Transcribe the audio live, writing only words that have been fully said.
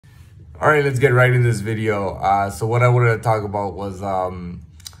All right, let's get right in this video. So what I wanted to talk about was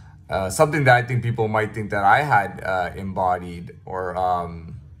something that I think people might think that I had embodied, or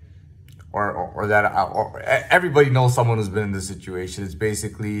that or everybody knows someone who's been in this situation. It's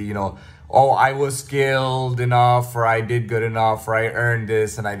basically, oh, I was skilled enough, or I did good enough, or I earned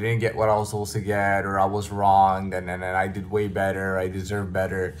this and I didn't get what I was supposed to get, or I was wrong, and I did way better, I deserve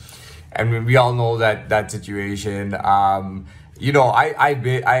better. And we all know that situation. I've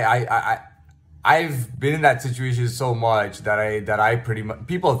been in that situation so much that I pretty much,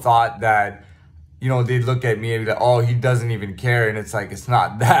 people thought that, they'd look at me and be like, oh, he doesn't even care. And it's like, it's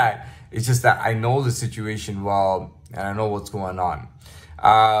not that. It's just that I know the situation well and I know what's going on.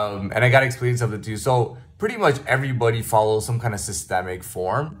 And I got to explain something to you. So pretty much everybody follows some kind of systemic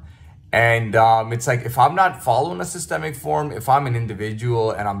form. And it's like, if I'm not following a systemic form, if I'm an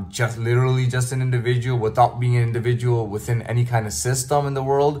individual and I'm just literally just an individual without being an individual within any kind of system in the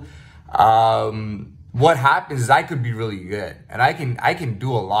world, what happens is I could be really good and I can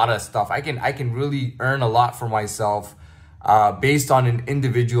do a lot of stuff. I can really earn a lot for myself based on an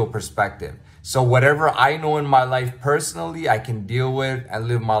individual perspective. So whatever I know in my life personally, I can deal with and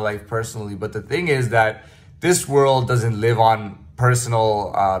live my life personally. But the thing is that this world doesn't live on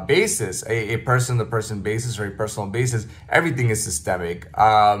personal basis, a person-to-person basis, or a personal basis. Everything is systemic.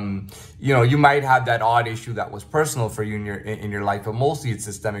 You might have that odd issue that was personal for you in your life, but mostly it's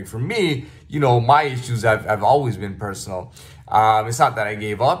systemic. For me, my issues have always been personal. It's not that I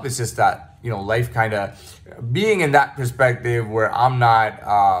gave up. It's just that life kind of being in that perspective where I'm not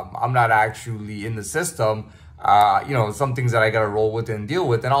actually in the system. Some things that I gotta roll with and deal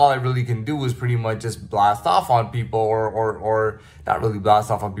with, and all I really can do is pretty much just blast off on people, or not really blast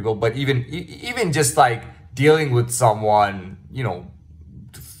off on people, but even just like dealing with someone,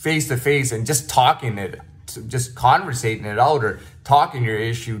 face to face, and just just conversating it out, or talking your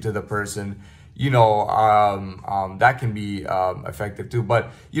issue to the person. That can be effective too.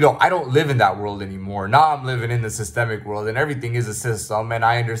 But I don't live in that world anymore. Now I'm living in the systemic world, and everything is a system, and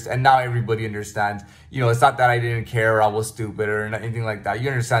I understand. And now everybody understands. It's not that I didn't care, or I was stupid, or anything like that. You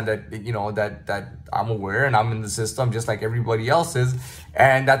understand that that I'm aware and I'm in the system just like everybody else is,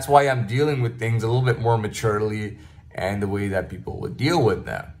 and that's why I'm dealing with things a little bit more maturely and the way that people would deal with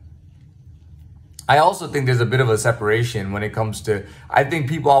them. I also think there's a bit of a separation when it comes to, I think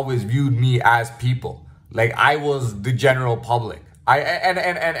people always viewed me as people. Like I was the general public. I'll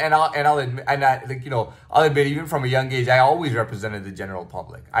admit, even from a young age, I always represented the general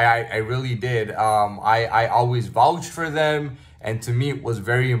public. I really did. I always vouched for them. And to me, it was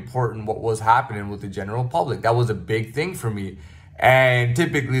very important what was happening with the general public. That was a big thing for me. And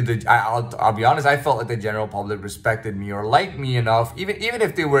typically, I'll be honest, I felt like the general public respected me or liked me enough. Even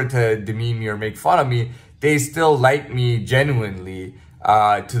if they were to demean me or make fun of me, they still liked me genuinely,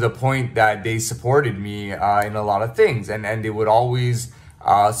 to the point that they supported me in a lot of things, and they would always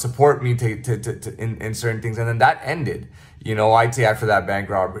support me in certain things. And then that ended. I'd say after that bank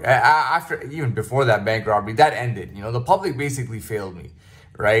robbery, even before that bank robbery, that ended. The public basically failed me.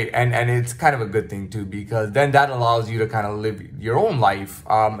 Right. And it's kind of a good thing, too, because then that allows you to kind of live your own life,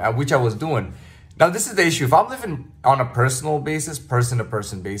 which I was doing. Now, this is the issue. If I'm living on a personal basis,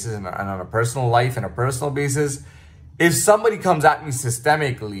 person-to-person basis, and on a personal life and a personal basis, if somebody comes at me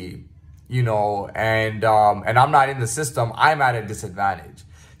systemically, and I'm not in the system, I'm at a disadvantage.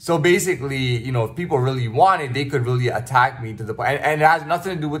 So basically, if people really wanted, they could really attack me to the point. And it has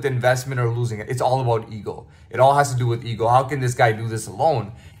nothing to do with investment or losing it. It's all about ego. It all has to do with ego. How can this guy do this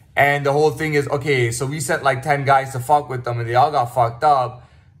alone? And the whole thing is, okay, so we sent like 10 guys to fuck with them and they all got fucked up.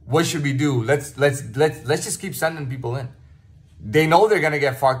 What should we do? Let's just keep sending people in. They know they're going to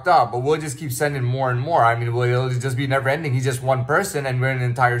get fucked up, but we'll just keep sending more and more. I mean, it'll just be never ending. He's just one person and we're in an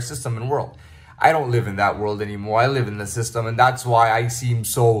entire system and world. I don't live in that world anymore. I live in the system, and that's why I seem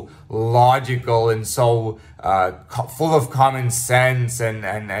so logical and so full of common sense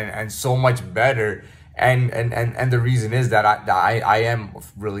and so much better. And the reason is that I am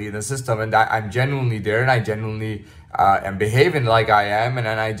really in the system, and that I'm genuinely there, and I genuinely am behaving like I am, and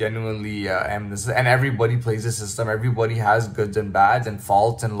I genuinely am this. And everybody plays the system. Everybody has goods and bads, and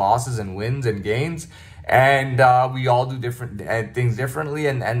faults and losses, and wins and gains. And we all do different things differently,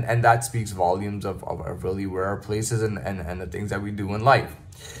 and that speaks volumes of really where our place is and the things that we do in life.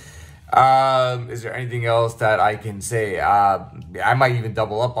 Is there anything else that I can say? I might even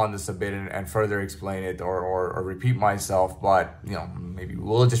double up on this a bit and further explain it, or repeat myself, but maybe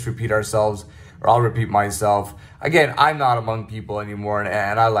we'll just repeat ourselves, or I'll repeat myself. Again, I'm not among people anymore,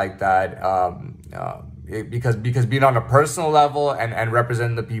 and I like that, because being on a personal level and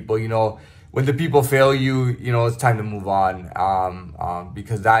representing the people, when the people fail you, you know, it's time to move on,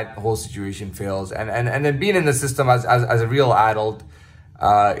 because that whole situation fails. And then being in the system as a real adult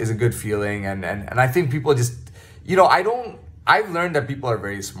is a good feeling. And I think people just, you know, I've learned that people are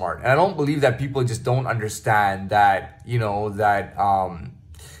very smart. And I don't believe that people just don't understand that, you know, that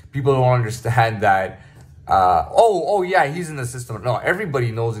people don't understand that, oh yeah, he's in the system. No,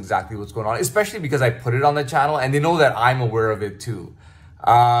 everybody knows exactly what's going on, especially because I put it on the channel and they know that I'm aware of it too.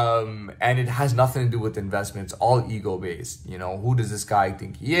 And it has nothing to do with investments, all ego based. You know, who does this guy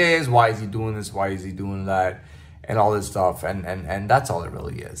think he is? Why is he doing this? Why is he doing that? And all this stuff. And that's all it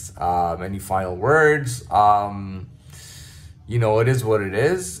really is. Any final words? You know, it is what it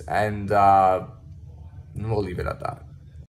is. And we'll leave it at that.